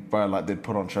 and bro, like they'd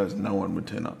put on shows, no one would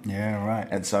turn up. Yeah, right.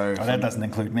 And so that doesn't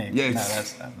include me. Yeah, no,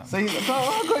 that's no. See,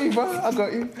 I got you, bro. I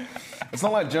got you. It's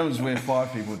not like gyms where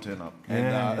 5 people would turn up.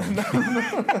 And,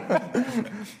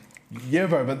 yeah,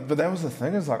 bro. But that was the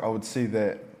thing, is like I would see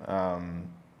that.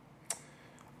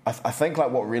 I think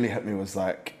like what really hit me was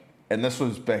like, and this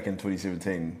was back in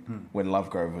 2017 when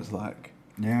Lovegrove was like,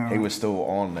 he was still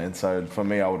on, and so for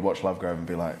me I would watch Lovegrove and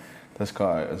be like, this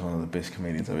guy is one of the best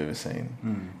comedians I've ever seen,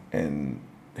 and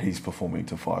he's performing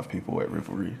to 5 people at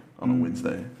Revelry on a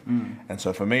Wednesday, and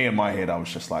so for me in my head I was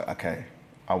just like, okay,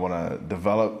 I want to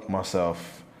develop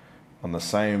myself on the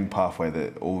same pathway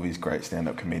that all these great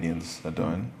stand-up comedians are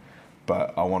doing,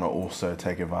 but I want to also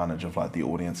take advantage of like the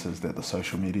audiences that the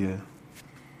social media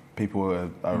people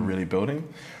are really building.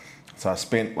 So I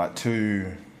spent like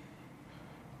it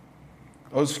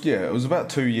was about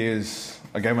 2 years.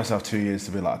 I gave myself 2 years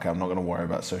to be like, okay, I'm not going to worry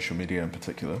about social media in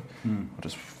particular. I'll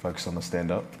just focus on the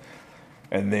stand-up.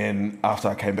 And then after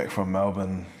I came back from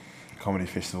Melbourne Comedy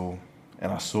Festival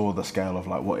and I saw the scale of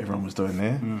like what everyone was doing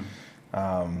there,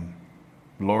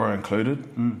 Laura included,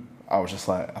 I was just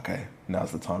like, okay,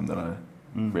 now's the time that I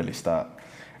really start.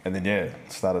 And then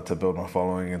started to build my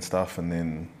following and stuff, and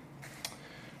then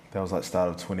that was like start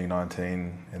of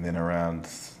 2019, and then around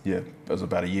it was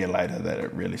about a year later that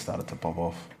it really started to pop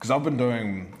off. Because I've been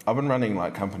running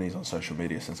like companies on social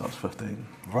media since I was 15.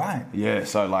 Right. Yeah,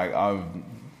 so like I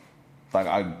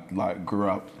grew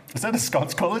up. Is that a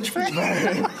Scots College thing?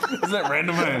 Is that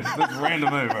random move? That's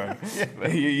random move, bro.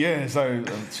 Yeah. So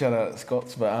shout out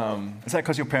Scots, but Is that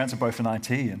because your parents are both in IT,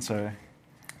 and so?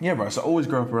 Yeah, bro. So I always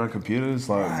grew up around computers.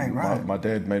 Like Right. My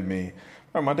dad made me.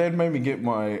 My dad made me get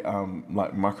my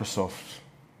like Microsoft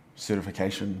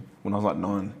certification when I was like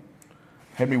 9.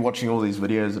 Had me watching all these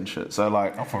videos and shit. So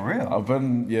like, Oh, for real? I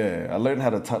learned how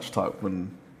to touch type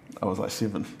when I was like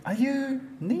 7. Are you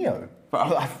Neo?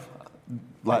 But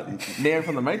like Neo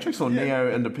from the Matrix or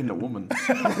Neo Independent Woman?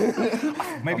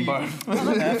 Maybe you, both. I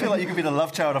don't know, I feel like you could be the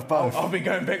love child of both. I'll be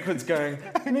going backwards, going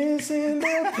Miss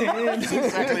Independent. That's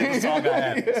exactly the song I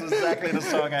had. That's exactly the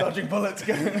song I had. Dodging bullets,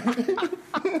 going.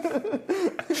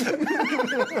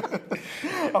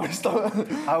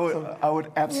 I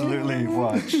would absolutely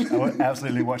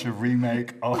watch a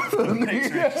remake of The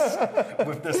Matrix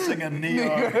with the singer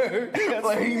Neo.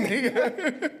 Playing Neo.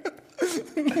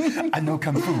 I know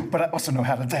Kung Fu, but I also know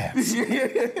how to dance.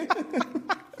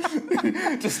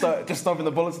 Just stopping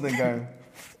the bullets and then going.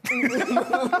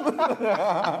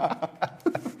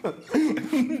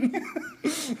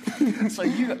 So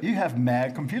you have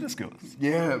mad computer skills.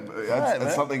 Yeah, Right, that's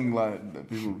man. something like that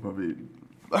people probably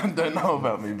don't know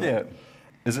about me. But Yeah.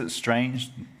 Is it strange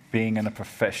being in a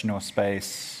professional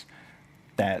space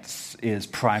that is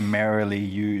primarily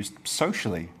used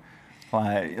socially?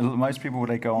 Like most people,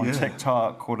 they go on Yeah.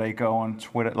 TikTok or they go on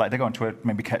Twitter. Like they go on Twitter,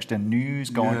 maybe catch their news.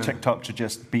 Go on Yeah. TikTok to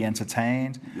just be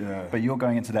entertained. Yeah. But you're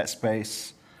going into that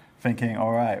space, thinking,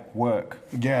 "All right, work."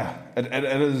 Yeah,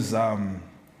 it is.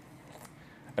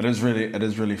 It is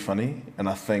really funny, and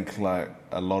I think like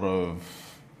a lot of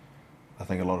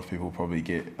people probably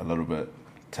get a little bit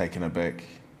taken aback,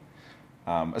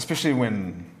 especially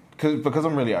because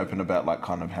I'm really open about like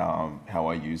kind of how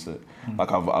I use it.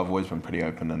 Like I've always been pretty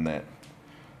open in that.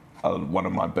 One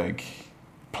of my big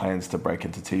plans to break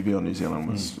into TV on New Zealand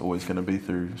was always going to be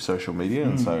through social media,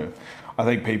 and so I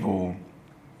think people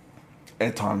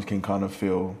at times can kind of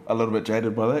feel a little bit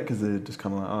jaded by that because they're just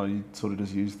kind of like, oh, you sort of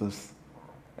just use this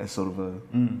as sort of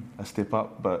a step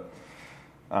up, but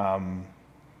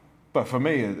for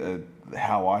me,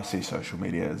 how I see social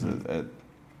media is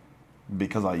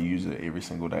because I use it every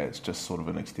single day. It's just sort of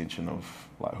an extension of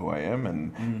like who I am,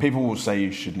 and people will say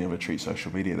you should never treat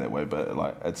social media that way, but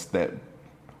like it's that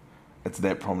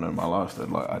prominent in my life that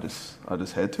like I just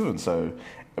had to, and so,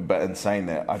 but in saying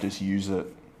that, I just use it,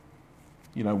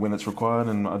 you know, when it's required,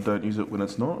 and I don't use it when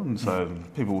it's not, and so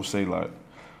people will see like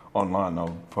online.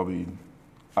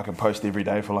 I can post every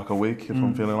day for like a week if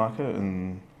I'm feeling like it,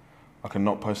 and I can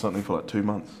not post something for like 2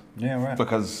 months. Yeah, right.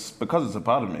 Because it's a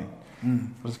part of me.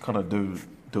 I just kind of do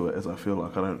it as I feel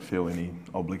like. I don't feel any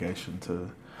obligation to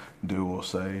do or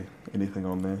say anything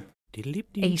on there.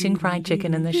 Eating fried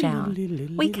chicken in the shower.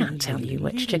 We can't tell you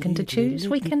which chicken to choose.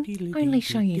 We can only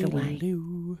show you the way.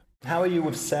 How are you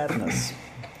with sadness?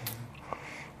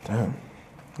 Damn,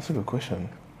 that's a good question.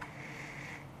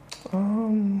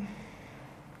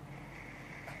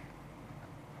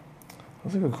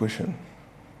 That's a good question.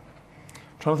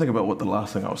 I'm trying to think about what the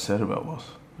last thing I was sad about was.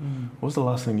 What was the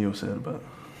last thing you were sad about?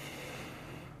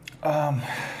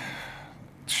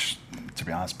 To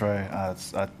be honest, bro, I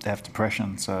have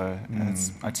depression, so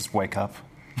I just wake up.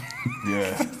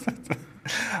 Yeah.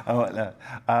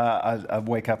 I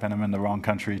wake up and I'm in the wrong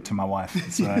country to my wife.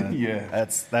 So Yeah.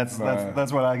 that's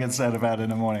what I get sad about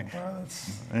in the morning.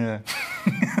 Yeah.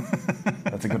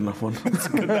 That's a good enough one.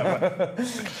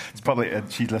 It's probably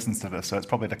she listens to this, so it's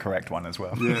probably the correct one as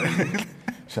well. Yeah.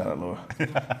 Shout out, Laura.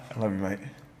 I love you, mate.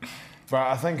 But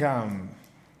I think, I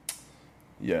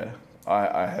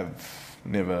have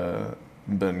never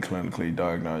been clinically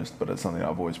diagnosed, but it's something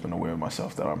I've always been aware of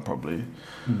myself that I'm probably,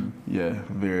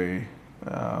 very,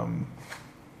 that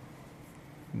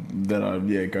I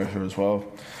go through as well.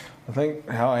 I think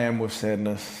how I am with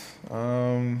sadness,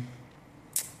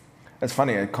 it's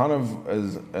funny, it kind of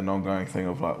is an ongoing thing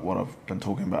of like what I've been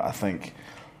talking about. I think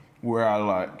where I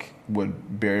like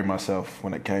would bury myself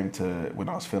when I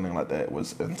was feeling like that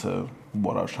was into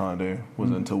what I was trying to do, was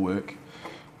into work.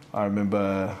 I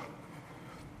remember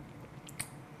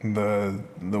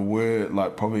the word,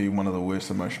 like probably one of the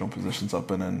worst emotional positions I've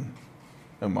been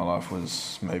in my life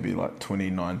was maybe like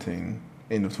 2019,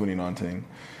 end of 2019.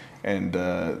 And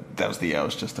that was the year I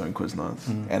was just doing quiz nights.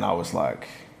 And I was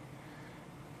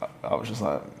just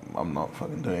like, I'm not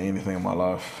fucking doing anything in my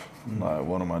life. Like,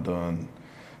 what am I doing?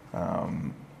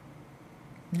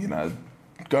 You know,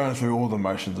 going through all the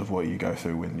motions of what you go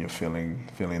through when you're feeling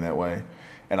that way.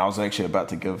 And I was actually about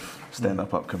to give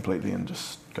stand-up up completely and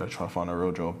just go try to find a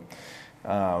real job.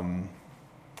 I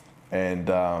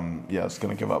was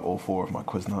going to give up all 4 of my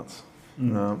quiz nuts.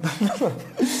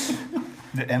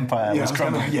 The empire was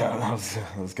crumbling. I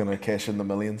was going to cash in the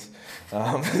millions.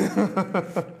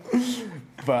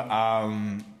 But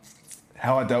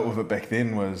how I dealt with it back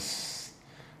then was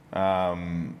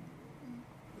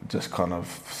just kind of,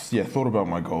 thought about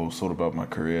my goals, thought about my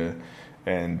career.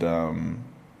 And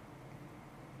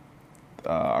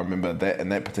I remember that in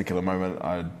that particular moment,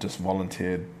 I just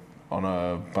volunteered on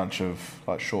a bunch of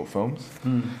like short films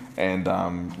and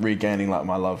regaining like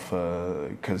my love for,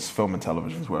 because film and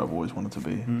television is where I've always wanted to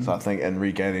be. So I think, and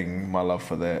regaining my love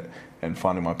for that and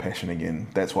finding my passion again,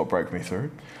 that's what broke me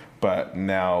through. But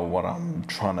now what I'm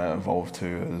trying to evolve to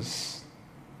is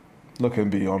looking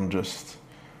beyond just,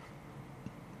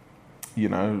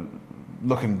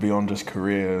 looking beyond just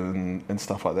career and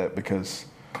stuff like that, because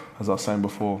as I was saying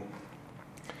before,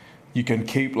 you can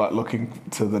keep like looking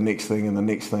to the next thing and the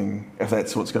next thing if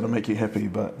that's what's going to make you happy,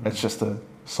 but it's just a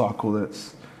cycle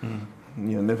that's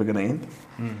never going to end.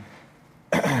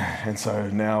 And so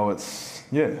now it's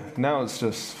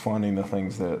just finding the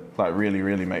things that like really,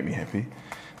 really make me happy.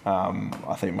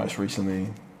 I think most recently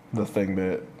the thing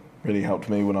that really helped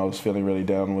me when I was feeling really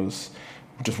down was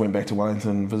just went back to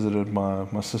Wellington, visited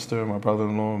my sister, my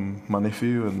brother-in-law and my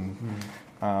nephew, and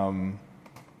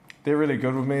they're really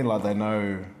good with me. Like they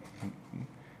know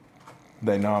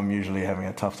I'm usually having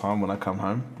a tough time when I come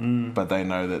home, but they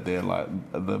know that they're like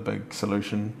the big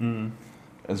solution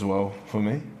as well for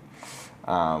me.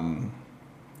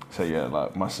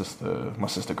 Like my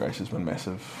sister Grace has been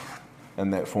massive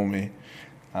in that for me.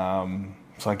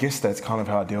 So I guess that's kind of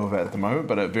how I deal with it at the moment,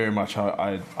 but it very much,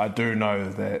 I do know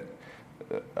that,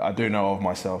 I do know of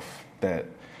myself that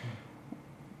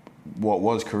what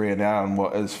was career now and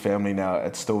what is family now,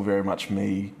 it's still very much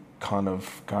me kind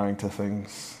of going to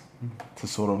things to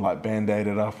sort of like band-aid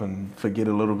it up and forget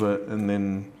a little bit, and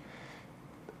then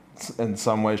in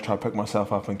some ways try to pick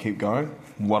myself up and keep going.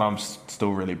 What I'm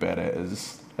still really bad at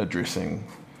is addressing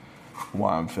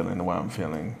why I'm feeling the way I'm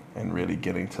feeling and really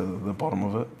getting to the bottom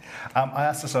of it. I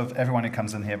asked this of everyone who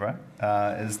comes in here, bro.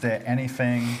 Is there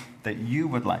anything that you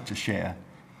would like to share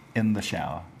in the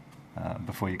shower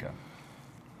before you go?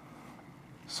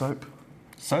 Soap.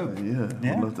 Soap?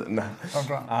 Yeah. I loved it. Nah.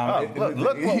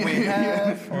 Look what we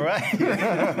have. All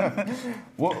right.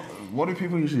 What do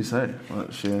people usually say?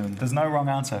 Like sharing? There's no wrong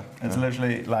answer. It's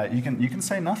literally like you can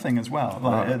say nothing as well.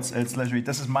 Like it's literally,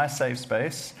 this is my safe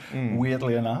space.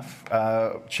 Weirdly enough,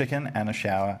 chicken and a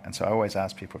shower. And so I always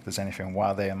ask people if there's anything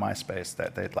while they're in my space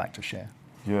that they'd like to share.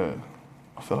 Yeah,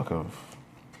 I feel like I've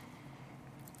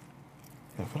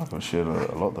shared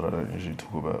a lot that I don't usually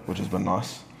talk about, which has been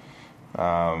nice.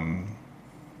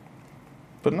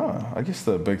 But no, I guess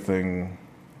the big thing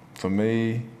for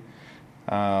me,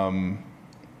 but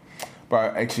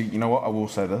actually, you know what, I will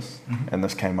say this, and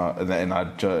this came out, and I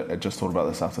just thought about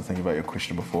this after thinking about your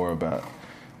question before about,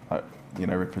 like,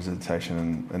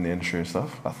 representation in the industry and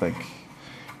stuff. I think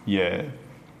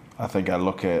I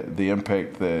look at the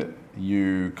impact that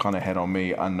you kind of had on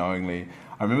me unknowingly.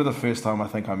 I remember the first time I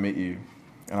think I met you,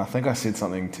 and I think I said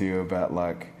something to you about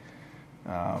like,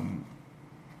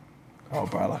 oh,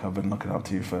 bro, like I've been looking up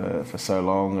to you for so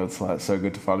long. It's like so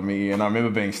good to finally meet you. And I remember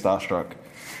being starstruck.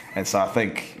 And so I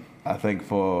think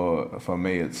for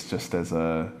me, it's just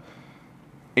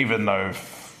even though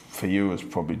for you it's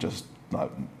probably just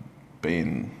like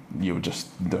you were just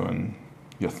doing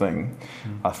your thing.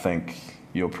 I think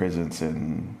your presence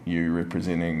and you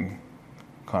representing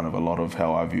kind of a lot of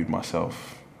how I viewed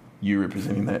myself, you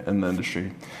representing that in the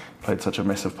industry, played such a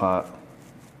massive part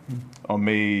on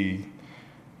me.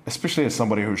 Especially as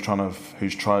somebody who's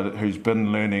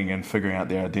been learning and figuring out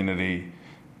their identity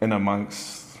in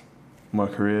amongst my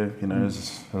career,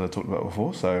 as I talked about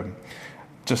before. So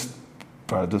just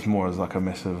more as like a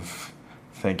massive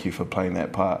thank you for playing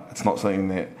that part. It's not something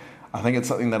that, I think it's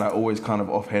something that I always kind of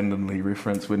offhandedly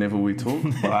reference whenever we talk,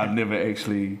 but I've never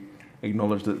actually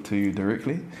acknowledged it to you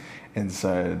directly. And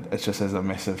so it's just as a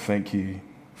massive thank you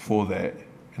for that.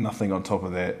 And nothing on top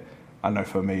of that. I know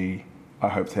for me, I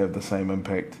hope to have the same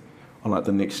impact on like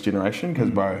the next generation,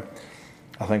 because bro,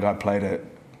 I think I played it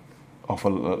off a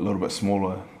little bit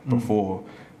smaller before,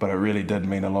 but it really did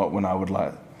mean a lot when I would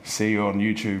like see you on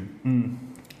YouTube. And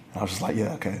I was just like,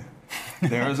 yeah, okay,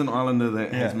 there is an Islander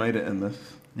that has made it in this.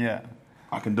 Yeah,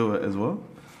 I can do it as well.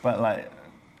 But like,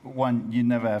 one, you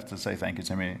never have to say thank you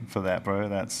to me for that, bro.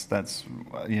 That's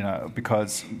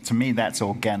because to me that's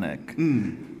organic.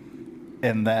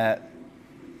 In that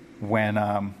when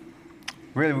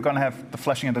Really, we're going to have the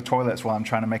flushing of the toilets while I'm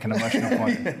trying to make an emotional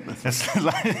point. That's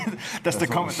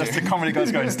the comedy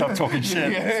guys going, stop talking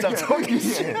shit. Stop talking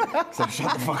shit. So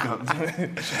shut the fuck up.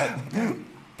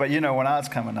 But when I was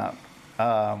coming up,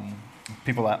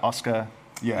 people like Oscar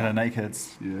and the Nakeds,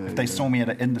 if they saw me at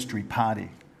an industry party,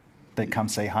 they'd come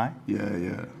say hi.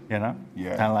 Yeah.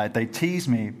 Yeah. And like they tease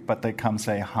me, but they come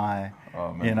say hi.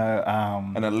 Oh, man.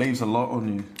 And it leaves a lot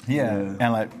on you. Yeah.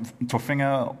 And like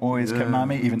Tofinga always kept on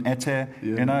me, even Ete,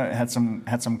 had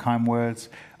some kind words.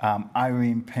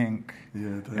 Irene Pink,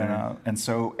 and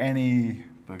so any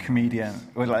comedian.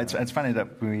 Well, it's funny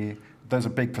that those are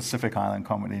big Pacific Island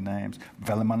comedy names.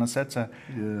 Velemana Setsa.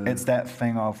 It's that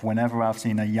thing of whenever I've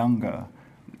seen a younger,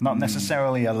 not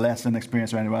necessarily a less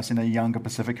inexperienced or anyone, I've seen a younger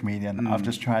Pacific comedian, I've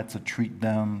just tried to treat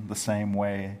them the same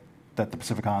way that the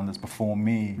Pacific Islanders before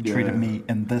me treated me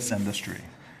in this industry.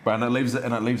 But and it leaves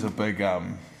a big,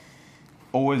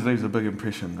 always leaves a big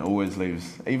impression. Always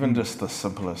leaves even just the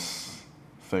simplest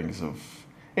things of,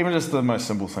 even just the most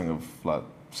simple thing of like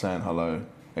saying hello,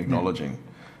 acknowledging,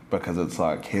 because it's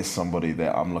like here's somebody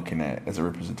that I'm looking at as a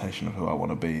representation of who I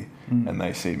want to be, and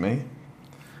they see me.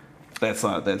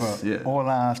 All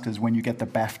I ask is when you get the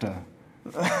BAFTA.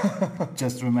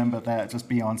 Just remember that. Just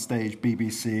be on stage,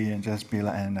 BBC, and just be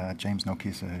like, and James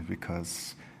Nokisa,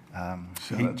 because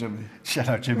Shout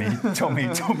out Jimmy. told me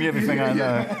everything I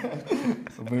know.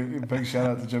 Big shout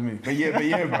out to Jimmy. But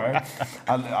yeah, bro.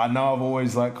 I know I've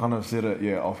always like kind of said it,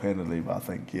 offhandedly, but I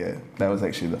think that was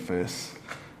actually the first.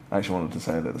 I actually wanted to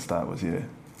say it at the start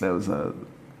that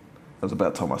was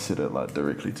about time I said it like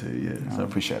directly to you. So I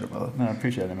appreciate it, brother. No, I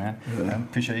appreciate it, man. I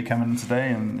appreciate you coming in today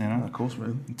and of course,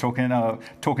 man.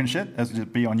 Talking shit as to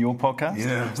be on your podcast.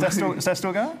 Yeah. Is that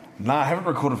still going? Nah, I haven't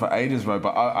recorded for ages, bro.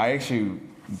 But I actually,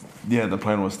 the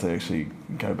plan was to actually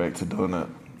go back to doing it.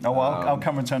 Oh well, I'll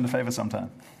come return the favor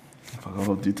sometime. Fuck, I'll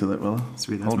hold you to that, brother.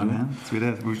 Sweet as, man. Sweet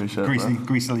as. Greasily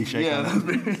shaken. Yeah, that's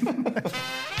me.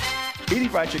 Eating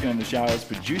Fried Chicken in the Shower is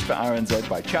produced for RNZ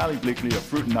by Charlie Bleakley of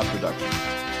Fruit and Nut Productions.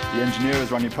 The engineer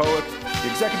is Ronnie Powick. The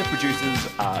executive producers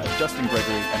are Justin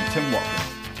Gregory and Tim Watkins.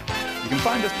 You can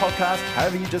find this podcast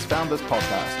however you just found this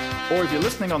podcast. Or if you're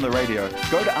listening on the radio,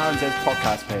 go to RNZ's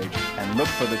podcast page and look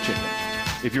for The Chicken.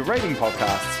 If you're rating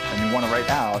podcasts and you want to rate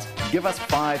ours, give us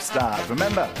 5 stars.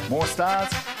 Remember, more stars,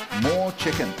 more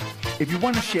chicken. If you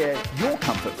want to share your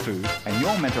comfort food and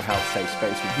your mental health safe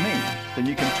space with me, then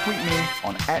you can tweet me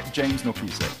on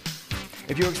 @JamesNokise.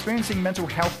 If you're experiencing mental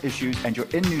health issues and you're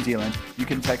in New Zealand, you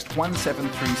can text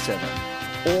 1737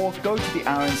 or go to the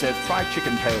RNZ Fried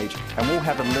Chicken page and we'll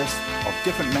have a list of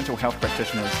different mental health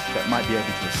practitioners that might be able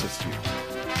to assist you.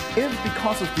 If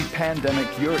because of the pandemic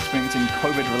you're experiencing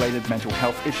COVID-related mental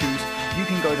health issues, you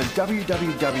can go to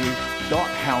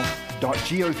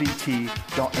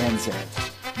www.health.govt.nz.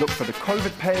 Look for the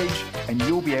COVID page and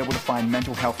you'll be able to find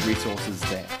mental health resources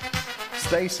there.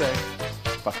 Stay safe,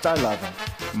 Patai lava,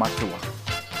 matua.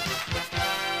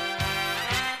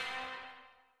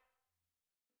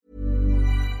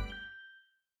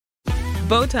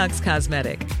 Botox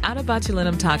Cosmetic, out of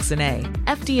botulinum toxin A,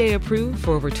 FDA approved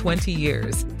for over 20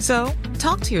 years. So,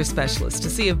 talk to your specialist to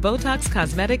see if Botox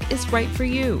Cosmetic is right for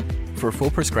you. For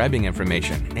full prescribing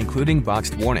information, including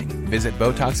boxed warning, visit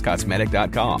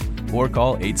BotoxCosmetic.com or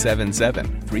call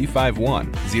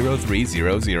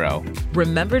 877-351-0300.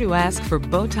 Remember to ask for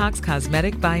Botox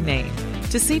Cosmetic by name.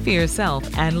 To see for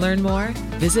yourself and learn more,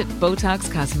 visit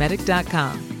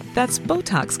BotoxCosmetic.com. That's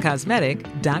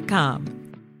BotoxCosmetic.com.